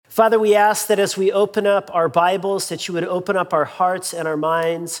Father, we ask that as we open up our Bibles, that you would open up our hearts and our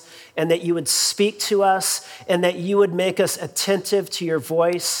minds, and that you would speak to us, and that you would make us attentive to your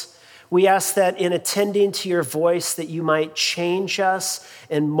voice. We ask that in attending to your voice, that you might change us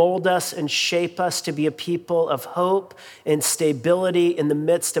and mold us and shape us to be a people of hope and stability in the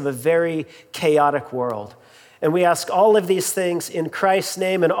midst of a very chaotic world. And we ask all of these things in Christ's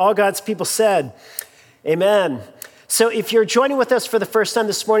name, and all God's people said, amen. So if you're joining with us for the first time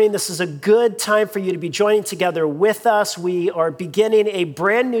this morning, this is a good time for you to be joining together with us. We are beginning a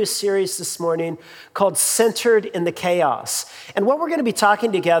brand new series this morning called Centered in the Chaos. And what we're going to be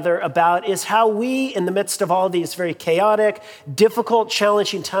talking together about is how we, in the midst of all these very chaotic, difficult,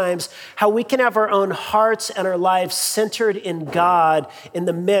 challenging times, how we can have our own hearts and our lives centered in God in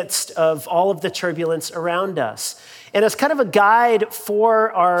the midst of all of the turbulence around us. And as kind of a guide for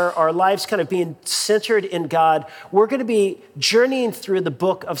our lives kind of being centered in God, we're going to be journeying through the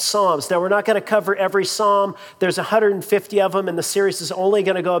book of Psalms. Now, we're not going to cover every psalm. There's 150 of them, and the series is only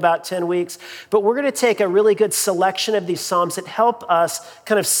going to go about 10 weeks. But we're going to take a really good selection of these psalms that help us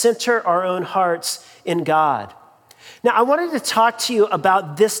kind of center our own hearts in God. Now, I wanted to talk to you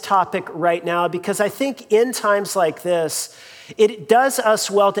about this topic right now because I think in times like this, it does us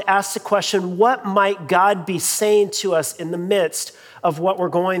well to ask the question, what might God be saying to us in the midst of what we're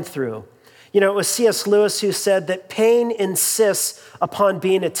going through? You know, it was C.S. Lewis who said that pain insists upon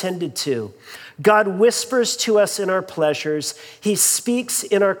being attended to. God whispers to us in our pleasures. He speaks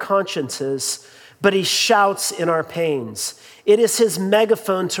in our consciences, but he shouts in our pains. It is his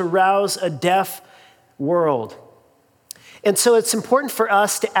megaphone to rouse a deaf world. And so it's important for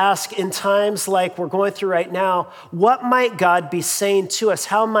us to ask in times like we're going through right now, what might God be saying to us?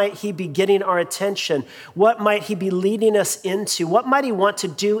 How might he be getting our attention? What might he be leading us into? What might he want to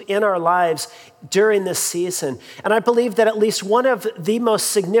do in our lives during this season? And I believe that at least one of the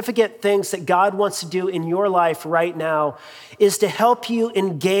most significant things that God wants to do in your life right now is to help you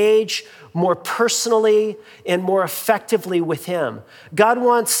engage more personally and more effectively with him. God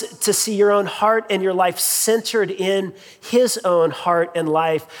wants to see your own heart and your life centered in his own heart and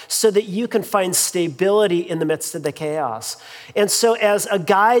life so that you can find stability in the midst of the chaos. And so as a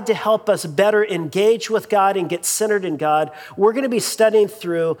guide to help us better engage with God and get centered in God, we're going to be studying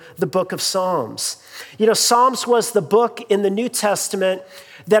through the book of Psalms. You know, Psalms was the book in the New Testament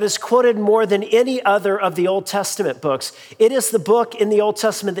that is quoted more than any other of the Old Testament books. It is the book in the Old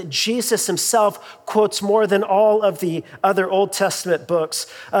Testament that Jesus himself quotes more than all of the other Old Testament books.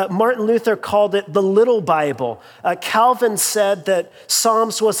 Martin Luther called it the Little Bible. Calvin said that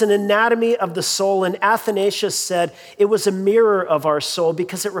Psalms was an anatomy of the soul, and Athanasius said it was a mirror of our soul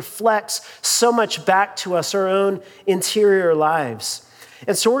because it reflects so much back to us, our own interior lives.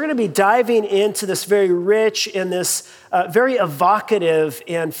 And so we're going to be diving into this very rich and this very evocative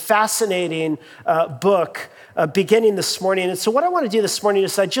and fascinating book beginning this morning. And so what I want to do this morning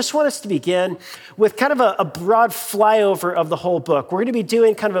is I just want us to begin with kind of a broad flyover of the whole book. We're going to be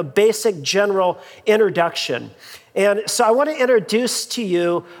doing kind of a basic general introduction. And so I want to introduce to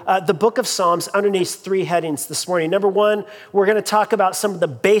you the book of Psalms underneath three headings this morning. Number one, we're going to talk about some of the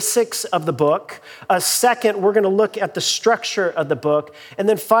basics of the book. Second, we're going to look at the structure of the book. And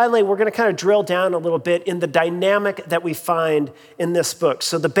then finally, we're going to kind of drill down a little bit in the dynamic that we find in this book.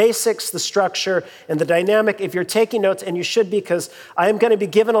 So the basics, the structure, and the dynamic. If you're taking notes, and you should be, because I am going to be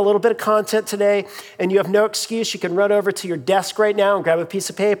giving a little bit of content today, and you have no excuse, you can run over to your desk right now and grab a piece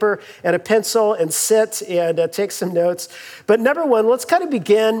of paper and a pencil and sit and take some notes. But number one, let's kind of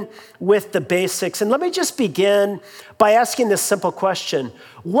begin with the basics. And let me just begin by asking this simple question.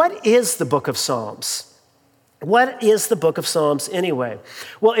 What is the book of Psalms? What is the book of Psalms anyway?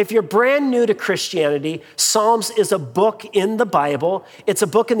 Well, if you're brand new to Christianity, Psalms is a book in the Bible. It's a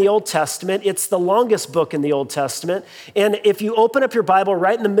book in the Old Testament. It's the longest book in the Old Testament. And if you open up your Bible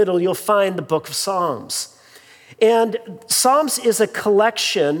right in the middle, you'll find the book of Psalms. And Psalms is a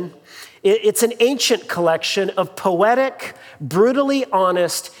collection. It's an ancient collection of poetic, brutally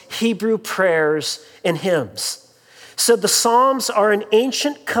honest Hebrew prayers and hymns. So the Psalms are an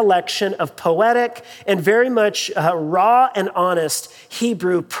ancient collection of poetic and very much raw and honest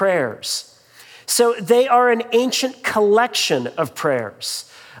Hebrew prayers. So they are an ancient collection of prayers.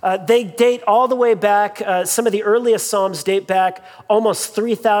 They date all the way back. Some of the earliest Psalms date back almost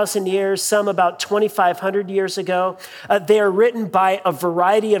 3,000 years, some about 2,500 years ago. They are written by a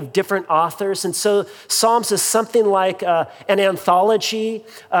variety of different authors. And so Psalms is something like an anthology,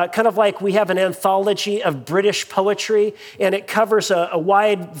 kind of like we have an anthology of British poetry, and it covers a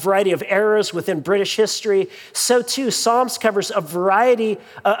wide variety of eras within British history. So too, Psalms covers a variety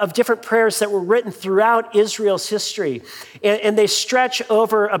of different prayers that were written throughout Israel's history. And they stretch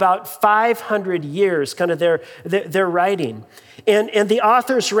over about 500 years, kind of their writing. And the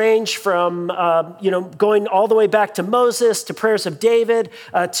authors range from, going all the way back to Moses, to prayers of David,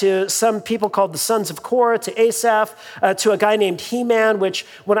 to some people called the sons of Korah, to Asaph, to a guy named Heman, which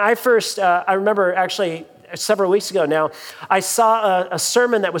when I first, I remember actually several weeks ago now, I saw a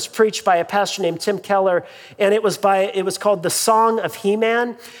sermon that was preached by a pastor named Tim Keller, and it was called The Song of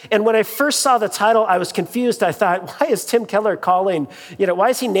He-Man. And when I first saw the title, I was confused. I thought, why is Tim Keller why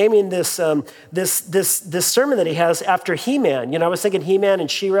is he naming this sermon that he has after He-Man? I was thinking He-Man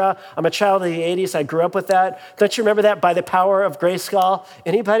and She-Ra. I'm a child of the 80s. I grew up with that. Don't you remember that? By the Power of Grayskull?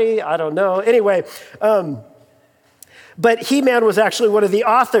 Anybody? I don't know. Anyway, but He-Man was actually one of the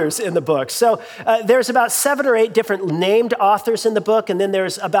authors in the book. So there's about 7 or 8 different named authors in the book, and then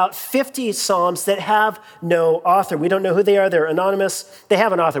there's about 50 Psalms that have no author. We don't know who they are. They're anonymous. They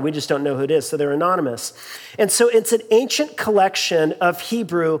have an author. We just don't know who it is, so they're anonymous. And so it's an ancient collection of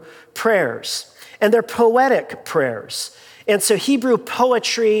Hebrew prayers, and they're poetic prayers. And so Hebrew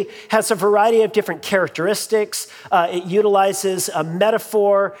poetry has a variety of different characteristics. It utilizes a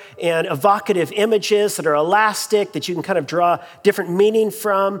metaphor and evocative images that are elastic, that you can kind of draw different meaning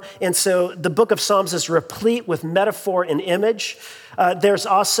from. And so the book of Psalms is replete with metaphor and image. There's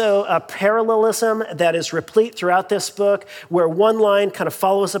also a parallelism that is replete throughout this book, where one line kind of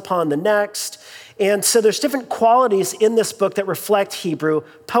follows upon the next. And so there's different qualities in this book that reflect Hebrew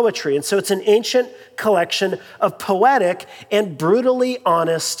poetry. And so it's an ancient collection of poetic and brutally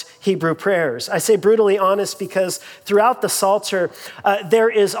honest Hebrew prayers. I say brutally honest because throughout the Psalter, there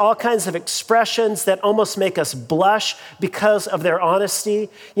is all kinds of expressions that almost make us blush because of their honesty.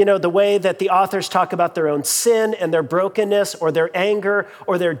 The way that the authors talk about their own sin and their brokenness, or their anger,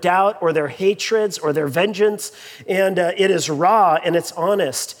 or their doubt, or their hatreds, or their vengeance. And it is raw and it's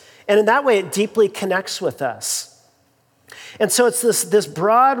honest. And in that way, it deeply connects with us. And so it's this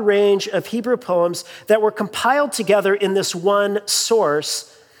broad range of Hebrew poems that were compiled together in this one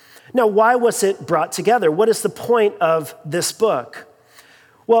source. Now, why was it brought together? What is the point of this book?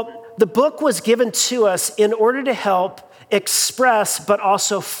 Well, the book was given to us in order to help express, but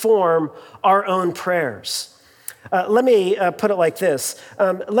also form our own prayers. Let me put it like this.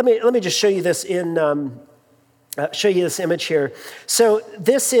 Let me just show you this show you this image here. So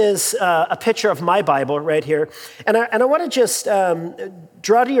this is a picture of my Bible right here. And I want to just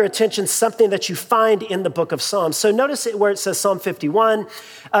draw to your attention something that you find in the book of Psalms. So notice where it says Psalm 51.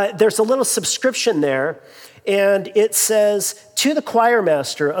 There's a little subscription there. And it says, to the choir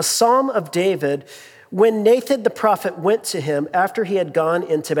master, a psalm of David, when Nathan the prophet went to him after he had gone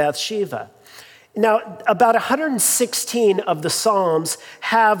into Bathsheba. Now, about 116 of the Psalms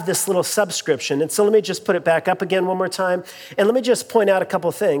have this little subscription. And so let me just put it back up again one more time. And let me just point out a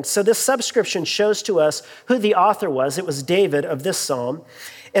couple things. So this subscription shows to us who the author was. It was David of this Psalm.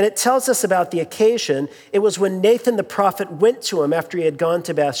 And it tells us about the occasion. It was when Nathan the prophet went to him after he had gone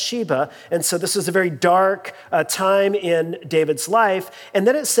to Bathsheba. And so this is a very dark time in David's life. And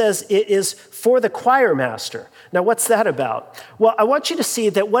then it says it is for the choir master. Now, what's that about? Well, I want you to see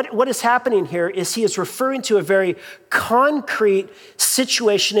that what is happening here is he is referring to a very concrete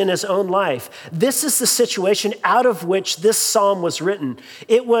situation in his own life. This is the situation out of which this psalm was written.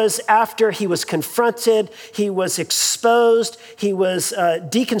 It was after he was confronted, he was exposed, he was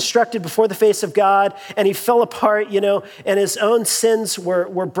deconstructed before the face of God, and he fell apart, and his own sins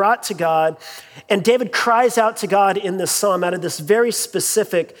were brought to God. And David cries out to God in this psalm out of this very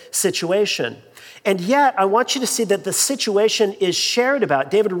specific situation. And yet, I want you to see that the situation is shared about.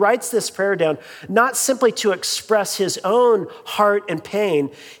 David writes this prayer down not simply to express his own heart and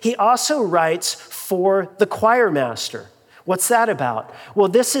pain. He also writes for the choir master. What's that about? Well,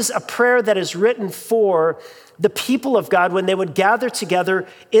 this is a prayer that is written for the people of God when they would gather together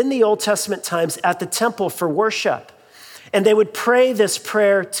in the Old Testament times at the temple for worship. And they would pray this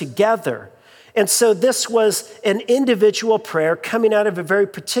prayer together. And so this was an individual prayer coming out of a very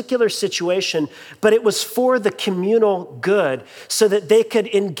particular situation, but it was for the communal good so that they could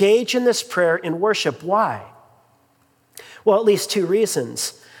engage in this prayer in worship. Why? Well, at least 2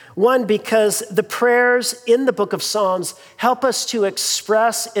 reasons. One, because the prayers in the book of Psalms help us to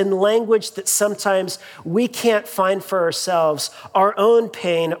express in language that sometimes we can't find for ourselves our own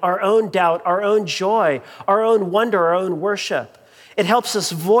pain, our own doubt, our own joy, our own wonder, our own worship. It helps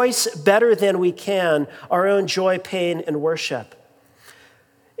us voice better than we can our own joy, pain, and worship.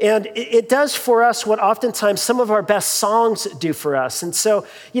 And it does for us what oftentimes some of our best songs do for us. And so,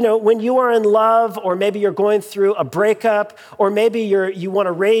 when you are in love, or maybe you're going through a breakup, or maybe you want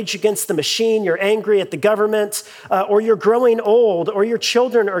to rage against the machine, you're angry at the government, or you're growing old, or your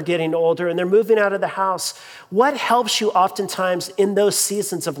children are getting older and they're moving out of the house, what helps you oftentimes in those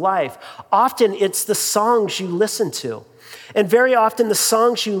seasons of life? Often it's the songs you listen to. And very often the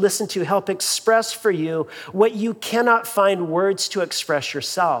songs you listen to help express for you what you cannot find words to express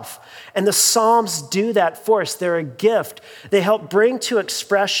yourself. And the Psalms do that for us. They're a gift. They help bring to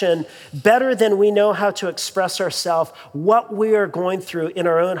expression, better than we know how to express ourselves, what we are going through in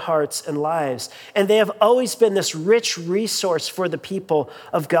our own hearts and lives. And they have always been this rich resource for the people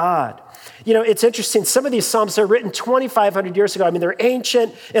of God. It's interesting. Some of these Psalms are written 2,500 years ago. I mean, they're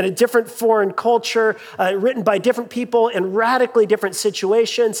ancient in a different foreign culture, written by different people in radically different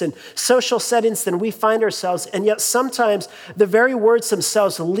situations and social settings than we find ourselves. And yet sometimes the very words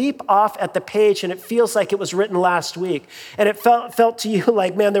themselves leap off at the page and it feels like it was written last week. And it felt to you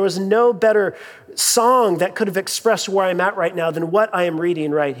like, man, there was no better song that could have expressed where I'm at right now than what I am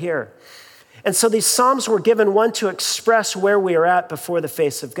reading right here. And so these Psalms were given, one, to express where we are at before the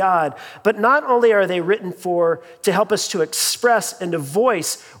face of God, but not only are they written to help us to express and to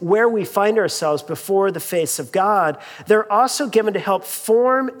voice where we find ourselves before the face of God, they're also given to help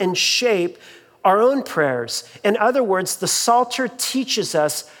form and shape our own prayers. In other words, the Psalter teaches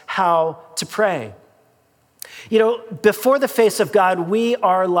us how to pray. Before the face of God, we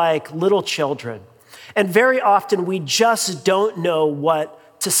are like little children, and very often we just don't know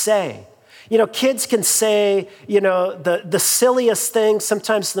what to say. Kids can say, the silliest things,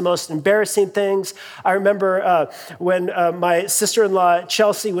 sometimes the most embarrassing things. I remember when my sister-in-law,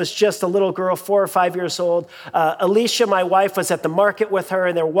 Chelsea, was just a little girl, 4 or 5 years old. Alicia, my wife, was at the market with her,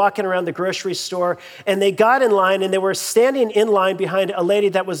 and they were walking around the grocery store, and they got in line, and they were standing in line behind a lady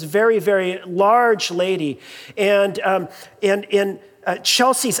that was very, very large lady. And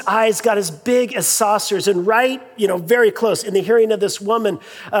Chelsea's eyes got as big as saucers, and right, very close in the hearing of this woman,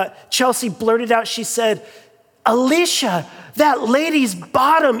 Chelsea blurted out, she said, "Alicia, that lady's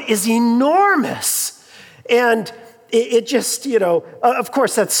bottom is enormous." And it just, of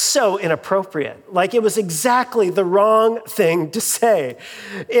course, that's so inappropriate. Like, it was exactly the wrong thing to say.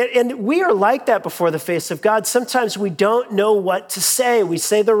 And we are like that before the face of God. Sometimes we don't know what to say. We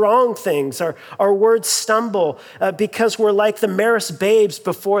say the wrong things. Our words stumble because we're like the merest babes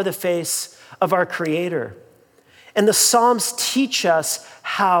before the face of our Creator. And the Psalms teach us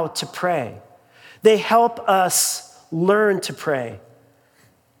how to pray. They help us learn to pray.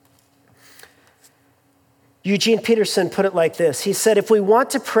 Eugene Peterson put it like this. He said, if we want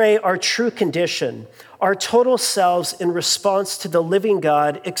to pray our true condition, our total selves in response to the living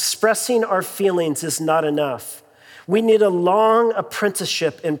God, expressing our feelings is not enough. We need a long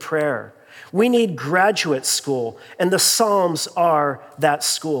apprenticeship in prayer. We need graduate school, and the Psalms are that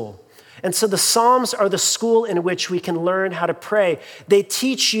school. And so the Psalms are the school in which we can learn how to pray. They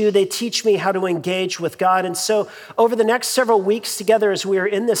teach me how to engage with God. And so over the next several weeks together, as we are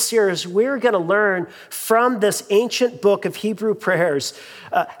in this series, we're going to learn from this ancient book of Hebrew prayers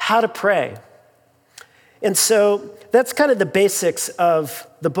how to pray. And so that's kind of the basics of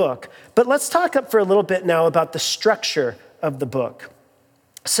the book. But let's talk for a little bit now about the structure of the book.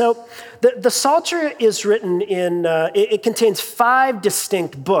 So the Psalter is written it contains 5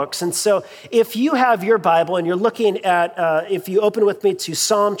 distinct books. And so if you have your Bible and you're looking at, if you open with me to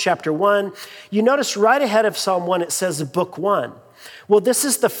Psalm chapter 1, you notice right ahead of Psalm 1, it says book 1. Well, this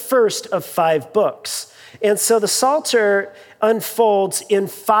is the first of 5 books. And so the Psalter unfolds in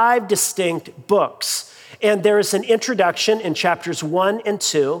 5 distinct books. And there is an introduction in chapters 1 and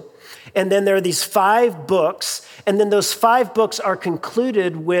 2. And then there are these 5 books, and then those 5 books are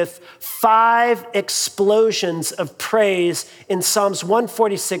concluded with 5 explosions of praise in Psalms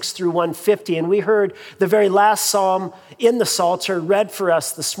 146 through 150. And we heard the very last psalm in the Psalter read for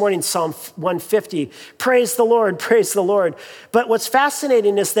us this morning, Psalm 150. Praise the Lord, praise the Lord. But what's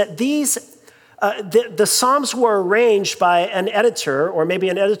fascinating is that the Psalms were arranged by an editor or maybe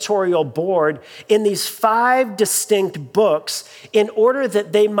an editorial board in these 5 distinct books in order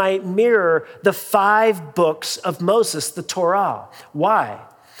that they might mirror the 5 books of Moses, the Torah. Why?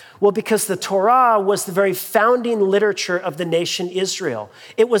 Well, because the Torah was the very founding literature of the nation Israel.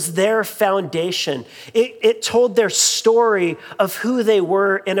 It was their foundation. It told their story of who they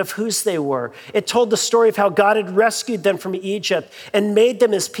were and of whose they were. It told the story of how God had rescued them from Egypt and made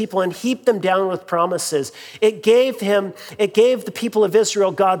them his people and heaped them down with promises. It gave the people of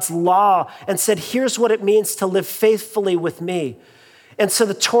Israel God's law and said, here's what it means to live faithfully with me. And so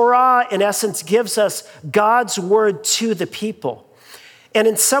the Torah, in essence, gives us God's word to the people. And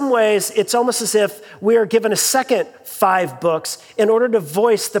in some ways, it's almost as if we are given a second 5 books in order to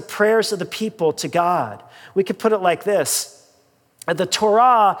voice the prayers of the people to God. We could put it like this. The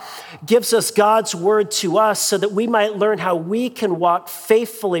Torah gives us God's word to us so that we might learn how we can walk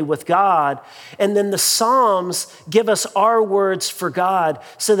faithfully with God. And then the Psalms give us our words for God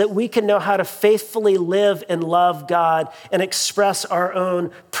so that we can know how to faithfully live and love God and express our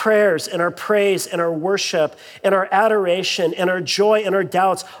own prayers and our praise and our worship and our adoration and our joy and our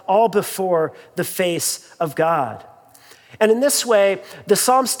doubts all before the face of God. And in this way, the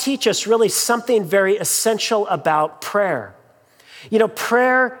Psalms teach us really something very essential about prayer. You know,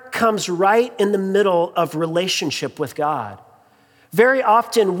 prayer comes right in the middle of relationship with God. Very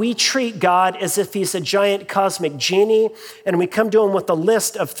often we treat God as if he's a giant cosmic genie, and we come to him with a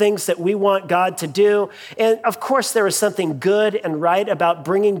list of things that we want God to do. And of course, there is something good and right about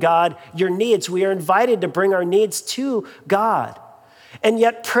bringing God your needs. We are invited to bring our needs to God. And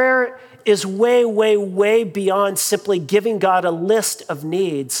yet prayer is way, way, way beyond simply giving God a list of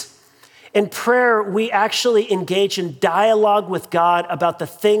needs. In prayer, we actually engage in dialogue with God about the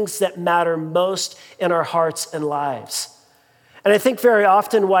things that matter most in our hearts and lives. And I think very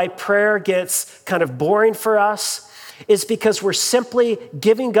often why prayer gets kind of boring for us is because we're simply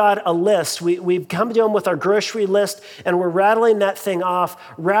giving God a list. We've come to him with our grocery list and we're rattling that thing off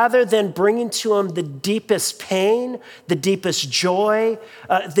rather than bringing to him the deepest pain, the deepest joy,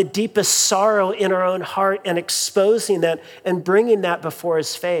 the deepest sorrow in our own heart and exposing that and bringing that before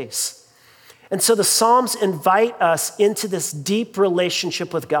his face. And so the Psalms invite us into this deep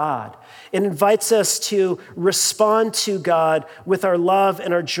relationship with God. It invites us to respond to God with our love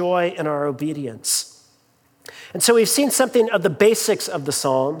and our joy and our obedience. And so we've seen something of the basics of the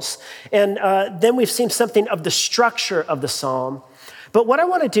Psalms, and then we've seen something of the structure of the Psalm. But what I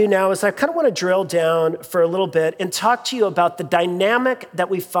want to do now is I kind of want to drill down for a little bit and talk to you about the dynamic that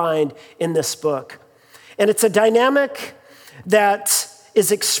we find in this book. And it's a dynamic that is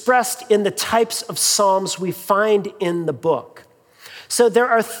expressed in the types of psalms we find in the book. So there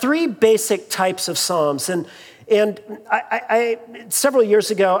are 3 basic types of psalms. And I several years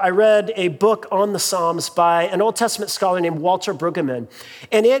ago, I read a book on the Psalms by an Old Testament scholar named Walter Brueggemann.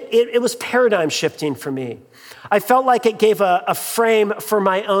 And it was paradigm shifting for me. I felt like it gave a frame for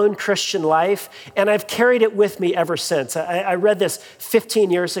my own Christian life, and I've carried it with me ever since. I read this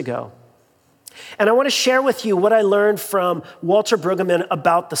 15 years ago. And I want to share with you what I learned from Walter Brueggemann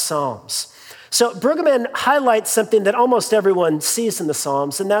about the Psalms. So Brueggemann highlights something that almost everyone sees in the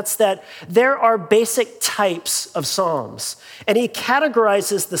Psalms, and that's that there are basic types of Psalms. And he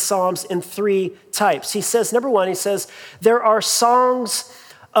categorizes the Psalms in 3 types. He says, number 1, he says, there are songs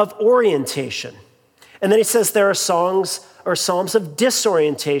of orientation. And then he says there are songs or psalms of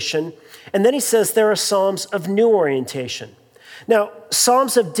disorientation. And then he says there are psalms of new orientation. Now,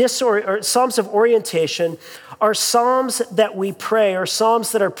 psalms of orientation are psalms that we pray, or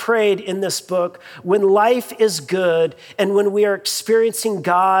psalms that are prayed in this book when life is good and when we are experiencing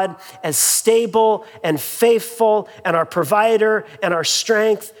God as stable and faithful and our provider and our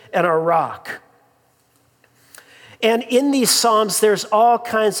strength and our rock. And in these psalms, there's all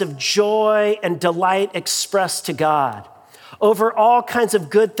kinds of joy and delight expressed to God over all kinds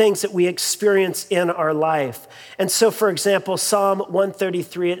of good things that we experience in our life. And so, for example, Psalm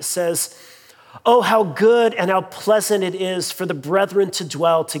 133, it says, "Oh, how good and how pleasant it is for the brethren to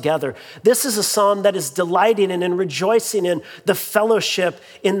dwell together." This is a psalm that is delighting in and rejoicing in the fellowship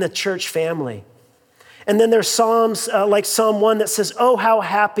in the church family. And then there's psalms like Psalm 1 that says, "Oh, how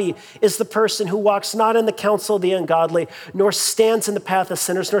happy is the person who walks not in the counsel of the ungodly, nor stands in the path of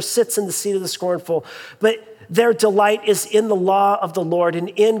sinners, nor sits in the seat of the scornful, but their delight is in the law of the Lord, and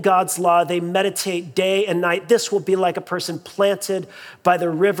in God's law they meditate day and night. This will be like a person planted by the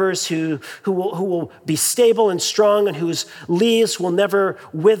rivers who will be stable and strong and whose leaves will never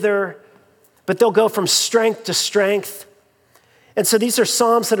wither, but they'll go from strength to strength." And so these are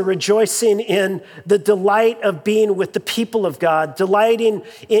psalms that are rejoicing in the delight of being with the people of God, delighting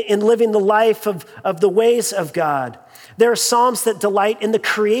in living the life of the ways of God. There are psalms that delight in the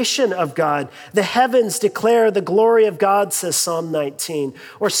creation of God. The heavens declare the glory of God, says Psalm 19.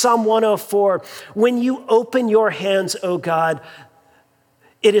 Or Psalm 104, "When you open your hands, O God,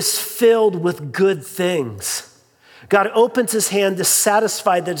 it is filled with good things." God opens his hand to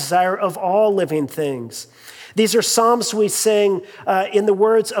satisfy the desire of all living things. These are psalms we sing in the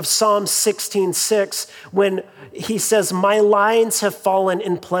words of Psalm 16:6 when he says, "My lines have fallen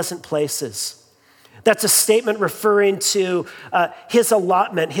in pleasant places." That's a statement referring to his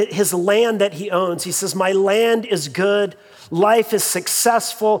allotment, his land that he owns. He says, "My land is good, life is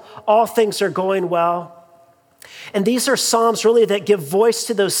successful, all things are going well." And these are psalms really that give voice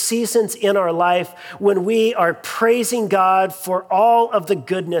to those seasons in our life when we are praising God for all of the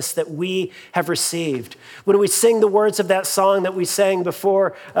goodness that we have received. When we sing the words of that song that we sang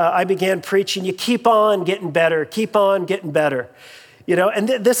before I began preaching, you keep on getting better, keep on getting better. You know, and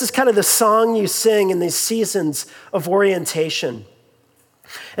this is kind of the song you sing in these seasons of orientation.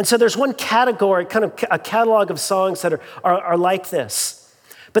 And so there's one category, kind of a catalog of songs that are like this.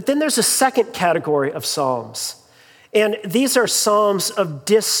 But then there's a second category of psalms. And these are psalms of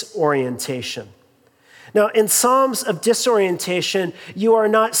disorientation. Now, in psalms of disorientation, you are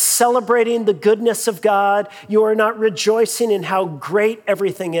not celebrating the goodness of God. You are not rejoicing in how great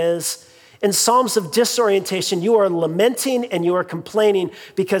everything is. In psalms of disorientation, you are lamenting and you are complaining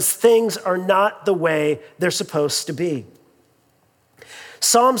because things are not the way they're supposed to be.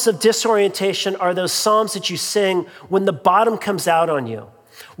 Psalms of disorientation are those psalms that you sing when the bottom comes out on you,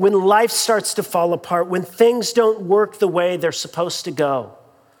 when life starts to fall apart, when things don't work the way they're supposed to go.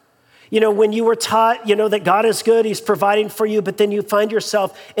 You know, when you were taught, that God is good, he's providing for you, but then you find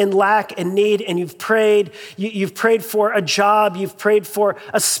yourself in lack and need, and you've prayed for a job, you've prayed for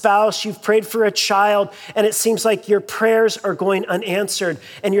a spouse, you've prayed for a child, and it seems like your prayers are going unanswered,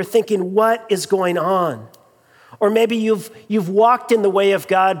 and you're thinking, what is going on? Or maybe you've walked in the way of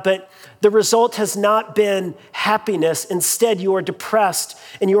God, but the result has not been happiness. Instead, you are depressed,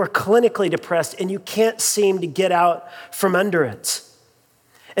 and you are clinically depressed, and you can't seem to get out from under it.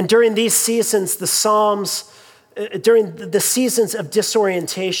 And during these seasons, during the seasons of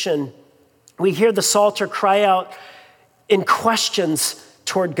disorientation, we hear the psalter cry out in questions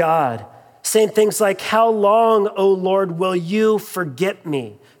toward God, saying things like, "How long, O Lord, will you forget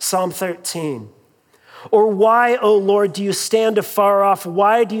me?" Psalm 13. Or, "Why, O Lord, do you stand afar off?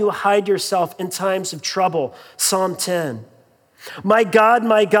 Why do you hide yourself in times of trouble?" Psalm 10. My God,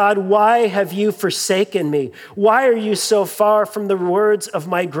 why have you forsaken me? Why are you so far from the words of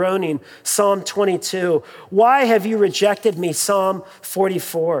my groaning?" Psalm 22. Why have you rejected me? Psalm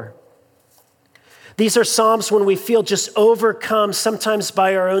 44. These are psalms when we feel just overcome, sometimes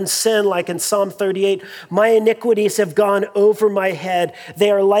by our own sin, like in Psalm 38. My iniquities have gone over my head. They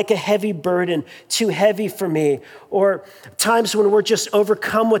are like a heavy burden, too heavy for me. Or times when we're just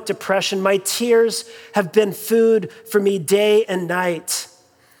overcome with depression. My tears have been food for me day and night.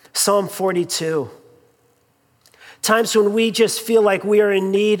 Psalm 42. Times when we just feel like we are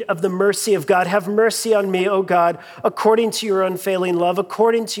in need of the mercy of God. Have mercy on me, O God, according to your unfailing love,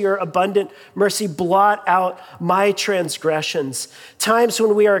 according to your abundant mercy, blot out my transgressions. Times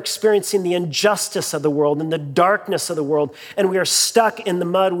when we are experiencing the injustice of the world and the darkness of the world, and we are stuck in the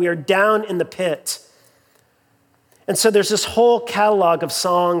mud, we are down in the pit. And so there's this whole catalog of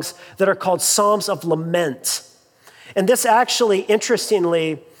songs that are called Psalms of Lament. And this actually,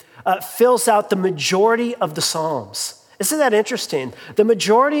 interestingly, fills out the majority of the Psalms. Isn't that interesting? The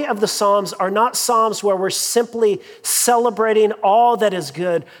majority of the Psalms are not Psalms where we're simply celebrating all that is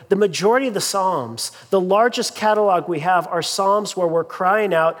good. The majority of the Psalms, the largest catalog we have, are Psalms where we're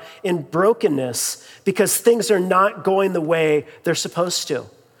crying out in brokenness because things are not going the way they're supposed to.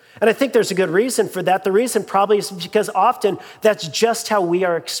 And I think there's a good reason for that. The reason probably is because often that's just how we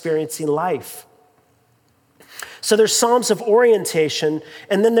are experiencing life. So there's Psalms of orientation,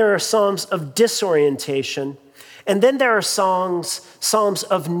 and then there are Psalms of disorientation, and then there are Psalms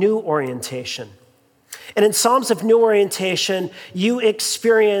of new orientation. And in Psalms of new orientation, you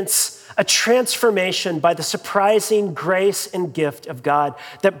experience a transformation by the surprising grace and gift of God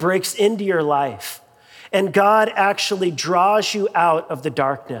that breaks into your life. And God actually draws you out of the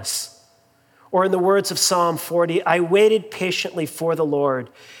darkness. Or in the words of Psalm 40, I waited patiently for the Lord,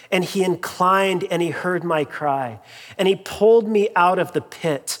 and he inclined and he heard my cry. And he pulled me out of the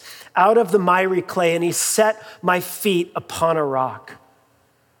pit, out of the miry clay, and he set my feet upon a rock.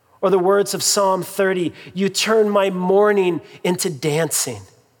 Or the words of Psalm 30, you turn my mourning into dancing.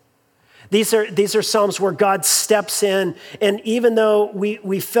 These are Psalms where God steps in, and even though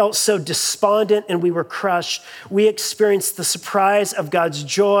we felt so despondent and we were crushed, we experienced the surprise of God's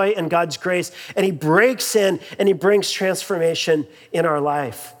joy and God's grace, and he breaks in and he brings transformation in our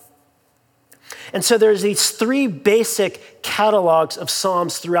life. And so there's these three basic catalogs of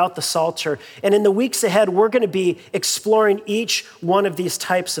Psalms throughout the Psalter. And in the weeks ahead, we're going to be exploring each one of these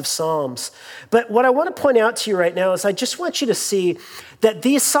types of Psalms. But what I want to point out to you right now is I just want you to see that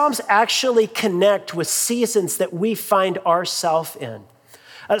these Psalms actually connect with seasons that we find ourselves in.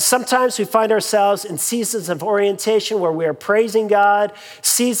 Sometimes we find ourselves in seasons of orientation where we are praising God,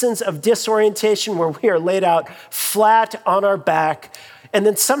 seasons of disorientation where we are laid out flat on our back, And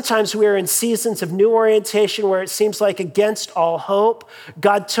then sometimes we are in seasons of new orientation where it seems like against all hope,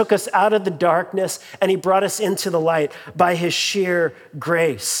 God took us out of the darkness and he brought us into the light by his sheer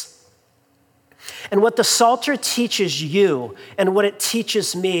grace. And what the Psalter teaches you and what it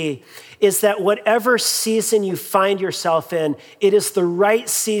teaches me is that whatever season you find yourself in, it is the right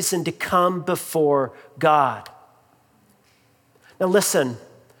season to come before God. Now listen,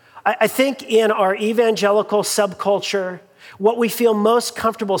 I think in our evangelical subculture, what we feel most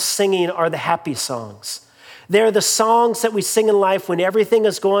comfortable singing are the happy songs. They're the songs that we sing in life when everything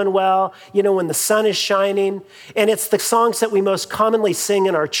is going well, when the sun is shining. And it's the songs that we most commonly sing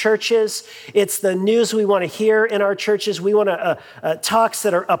in our churches. It's the news we want to hear in our churches. We want talks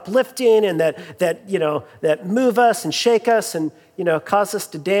that are uplifting and that move us and shake us and cause us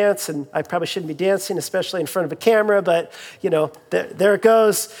to dance. And I probably shouldn't be dancing, especially in front of a camera, but there it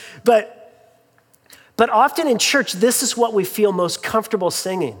goes. But often in church, this is what we feel most comfortable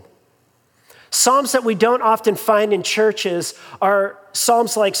singing. Psalms that we don't often find in churches are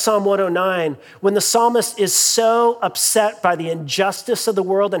Psalms like Psalm 109, when the psalmist is so upset by the injustice of the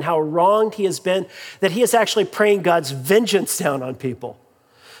world and how wronged he has been, that he is actually praying God's vengeance down on people.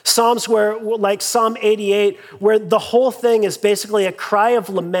 Psalms like Psalm 88, where the whole thing is basically a cry of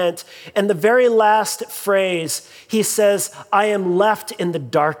lament, and the very last phrase, he says, I am left in the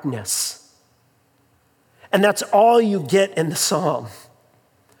darkness. And that's all you get in the psalm.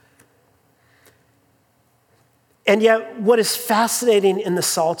 And yet, what is fascinating in the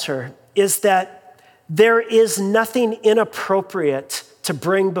Psalter is that there is nothing inappropriate to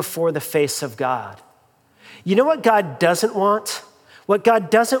bring before the face of God. You know what God doesn't want? What God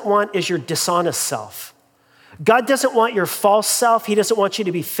doesn't want is your dishonest self. God doesn't want your false self. He doesn't want you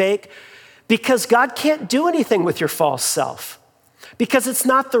to be fake, because God can't do anything with your false self, because it's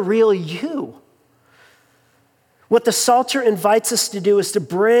not the real you. What the Psalter invites us to do is to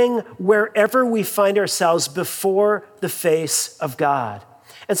bring wherever we find ourselves before the face of God.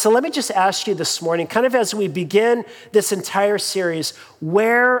 And so let me just ask you this morning, kind of as we begin this entire series,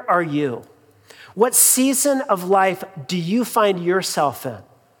 where are you? What season of life do you find yourself in?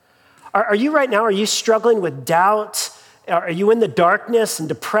 Are you right now, are you struggling with doubt? Are you in the darkness and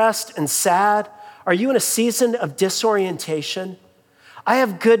depressed and sad? Are you in a season of disorientation? I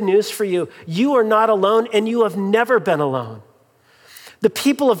have good news for you. You are not alone, and you have never been alone. The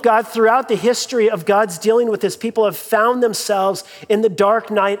people of God throughout the history of God's dealing with his people have found themselves in the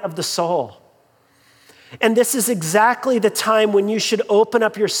dark night of the soul. And this is exactly the time when you should open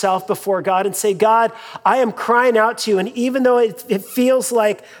up yourself before God and say, God, I am crying out to you. And even though it feels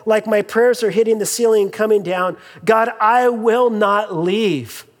like my prayers are hitting the ceiling and coming down, God, I will not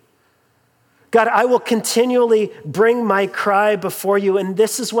leave. God, I will continually bring my cry before you. And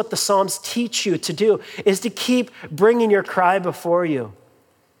this is what the Psalms teach you to do, is to keep bringing your cry before you.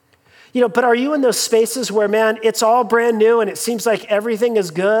 But are you in those spaces where, man, it's all brand new and it seems like everything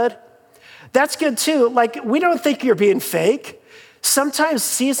is good? That's good too. We don't think you're being fake. Sometimes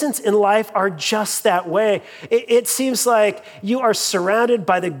seasons in life are just that way. It seems like you are surrounded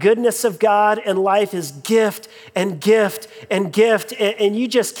by the goodness of God and life is gift and gift and gift. And you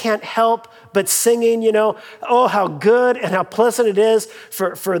just can't help but singing, oh, how good and how pleasant it is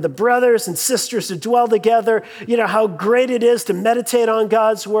for the brothers and sisters to dwell together. How great it is to meditate on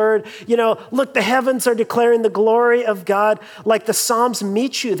God's word. Look, the heavens are declaring the glory of God. Like the Psalms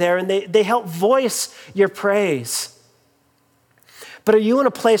meet you there and they help voice your praise. But are you in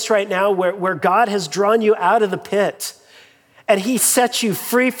a place right now where God has drawn you out of the pit and he set you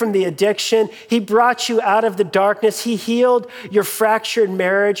free from the addiction? He brought you out of the darkness. He healed your fractured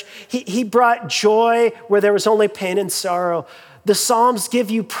marriage. He brought joy where there was only pain and sorrow. The Psalms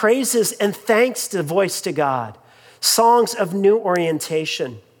give you praises and thanks to voice to God, songs of new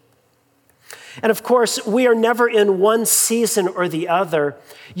orientation. And of course, we are never in one season or the other.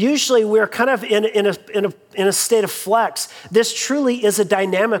 Usually we're kind of in a state of flex. This truly is a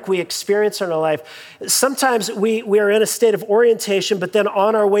dynamic we experience in our life. Sometimes we are in a state of orientation, but then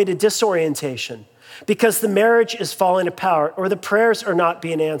on our way to disorientation because the marriage is falling apart or the prayers are not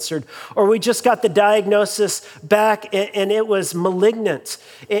being answered, or we just got the diagnosis back and it was malignant.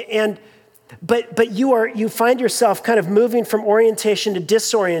 But you find yourself kind of moving from orientation to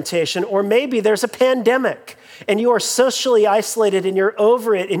disorientation, or maybe there's a pandemic and you are socially isolated and you're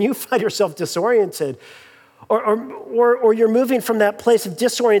over it and you find yourself disoriented. Or you're moving from that place of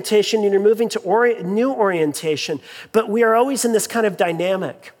disorientation and you're moving to new orientation. But we are always in this kind of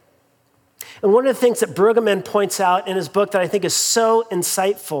dynamic. And one of the things that Brueggemann points out in his book that I think is so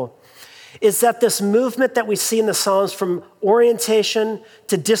insightful is that this movement that we see in the Psalms from orientation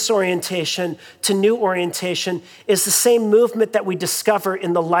to disorientation to new orientation is the same movement that we discover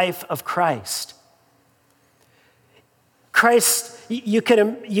in the life of Christ. Christ, you can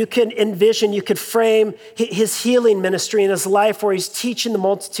envision, you could frame his healing ministry in his life where he's teaching the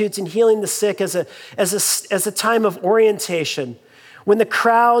multitudes and healing the sick as a time of orientation. When the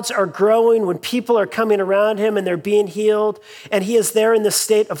crowds are growing, when people are coming around him and they're being healed, and he is there in the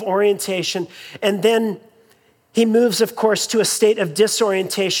state of orientation. And then he moves, of course, to a state of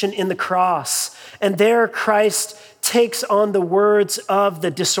disorientation in the cross. And there Christ takes on the words of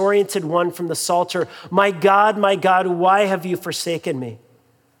the disoriented one from the Psalter, my God, why have you forsaken me?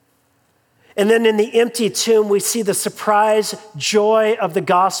 And then in the empty tomb, we see the surprise joy of the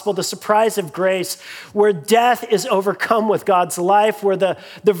gospel, the surprise of grace, where death is overcome with God's life, where the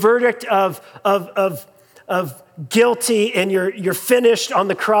verdict of guilty and you're finished on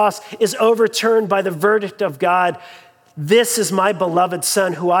the cross is overturned by the verdict of God. This is my beloved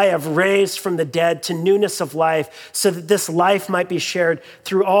Son who I have raised from the dead to newness of life so that this life might be shared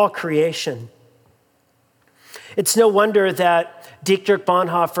through all creation. It's no wonder that Dietrich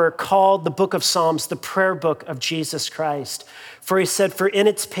Bonhoeffer called the book of Psalms the prayer book of Jesus Christ. For he said, for in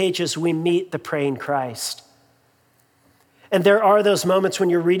its pages we meet the praying Christ. And there are those moments when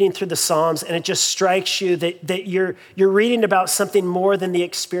you're reading through the Psalms and it just strikes you that you're reading about something more than the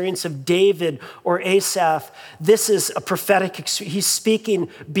experience of David or Asaph. This is a prophetic experience. He's speaking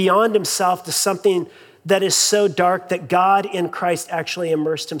beyond himself to something that is so dark that God in Christ actually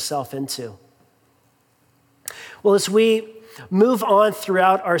immersed himself into. Well, as we move on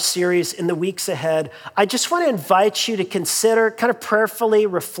throughout our series in the weeks ahead, I just want to invite you to consider kind of prayerfully,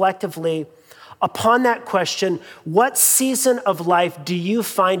 reflectively, upon that question, what season of life do you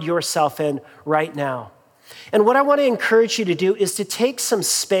find yourself in right now? And what I want to encourage you to do is to take some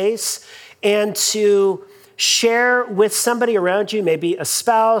space and to share with somebody around you, maybe a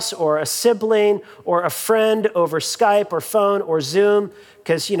spouse or a sibling or a friend over Skype or phone or Zoom,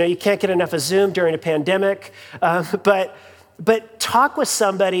 because you can't get enough of Zoom during a pandemic, but talk with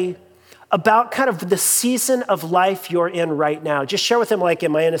somebody about kind of the season of life you're in right now. Just share with them, like,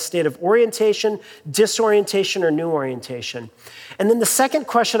 am I in a state of orientation, disorientation, or new orientation? And then the second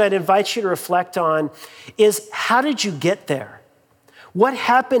question I'd invite you to reflect on is, how did you get there? What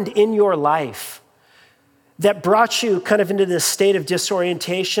happened in your life that brought you kind of into this state of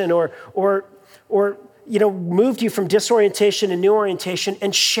disorientation or moved you from disorientation to new orientation,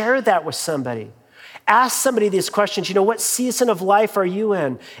 and share that with somebody. Ask somebody these questions. What season of life are you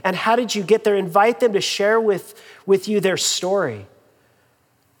in? And how did you get there? Invite them to share with you their story.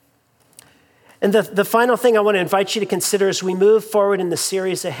 And the final thing I want to invite you to consider as we move forward in the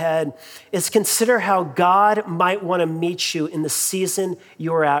series ahead is consider how God might want to meet you in the season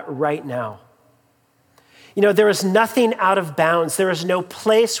you're at right now. There is nothing out of bounds. There is no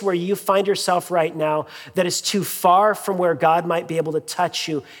place where you find yourself right now that is too far from where God might be able to touch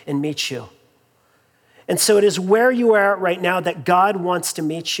you and meet you. And so it is where you are at right now that God wants to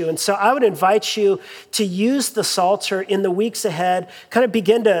meet you. And so I would invite you to use the Psalter in the weeks ahead, kind of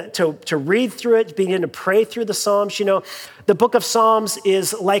begin to read through it, begin to pray through the Psalms. The book of Psalms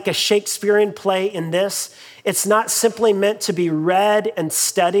is like a Shakespearean play in this. It's not simply meant to be read and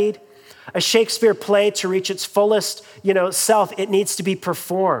studied. A Shakespeare play, to reach its fullest, self, it needs to be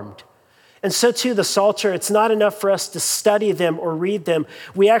performed. And so too the Psalter, it's not enough for us to study them or read them.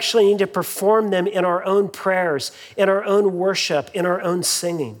 We actually need to perform them in our own prayers, in our own worship, in our own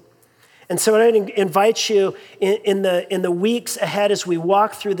singing. And so I invite you in the weeks ahead as we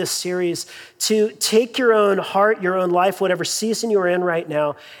walk through this series to take your own heart, your own life, whatever season you're in right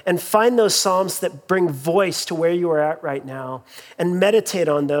now, and find those Psalms that bring voice to where you are at right now, and meditate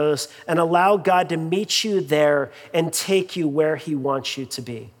on those and allow God to meet you there and take you where he wants you to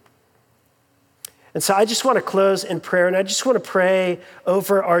be. And so I just want to close in prayer, and I just want to pray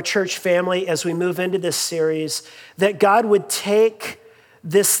over our church family as we move into this series, that God would take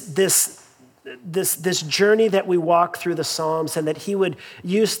this journey that we walk through the Psalms, and that he would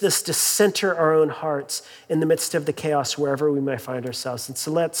use this to center our own hearts in the midst of the chaos wherever we may find ourselves. And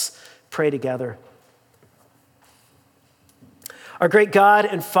so let's pray together. Our great God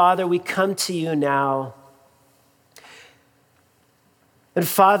and Father, we come to you now. And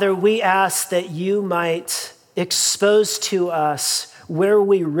Father, we ask that you might expose to us where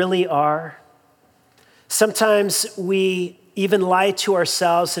we really are. Sometimes we even lie to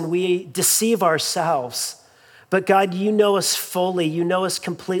ourselves and we deceive ourselves. But God, you know us fully, you know us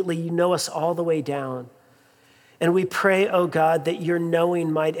completely, you know us all the way down. And we pray, oh God, that your knowing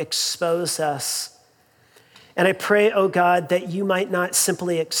might expose us And I pray, oh God, that you might not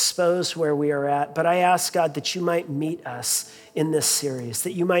simply expose where we are at, but I ask, God, that you might meet us in this series,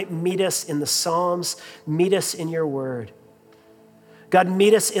 that you might meet us in the Psalms, meet us in your word. God,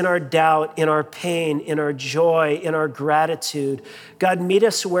 meet us in our doubt, in our pain, in our joy, in our gratitude. God, meet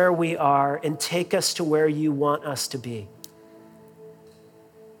us where we are and take us to where you want us to be.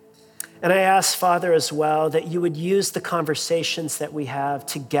 And I ask, Father, as well, that you would use the conversations that we have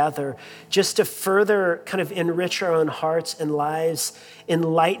together just to further kind of enrich our own hearts and lives,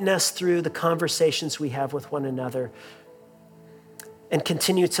 enlighten us through the conversations we have with one another, and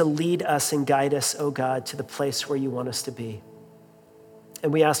continue to lead us and guide us, oh God, to the place where you want us to be.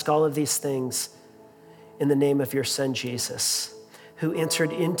 And we ask all of these things in the name of your Son, Jesus, who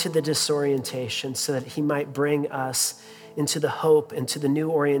entered into the disorientation so that he might bring us into the hope and to the new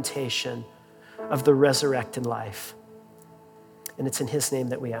orientation of the resurrected life. And it's in his name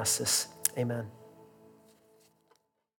that we ask this. Amen.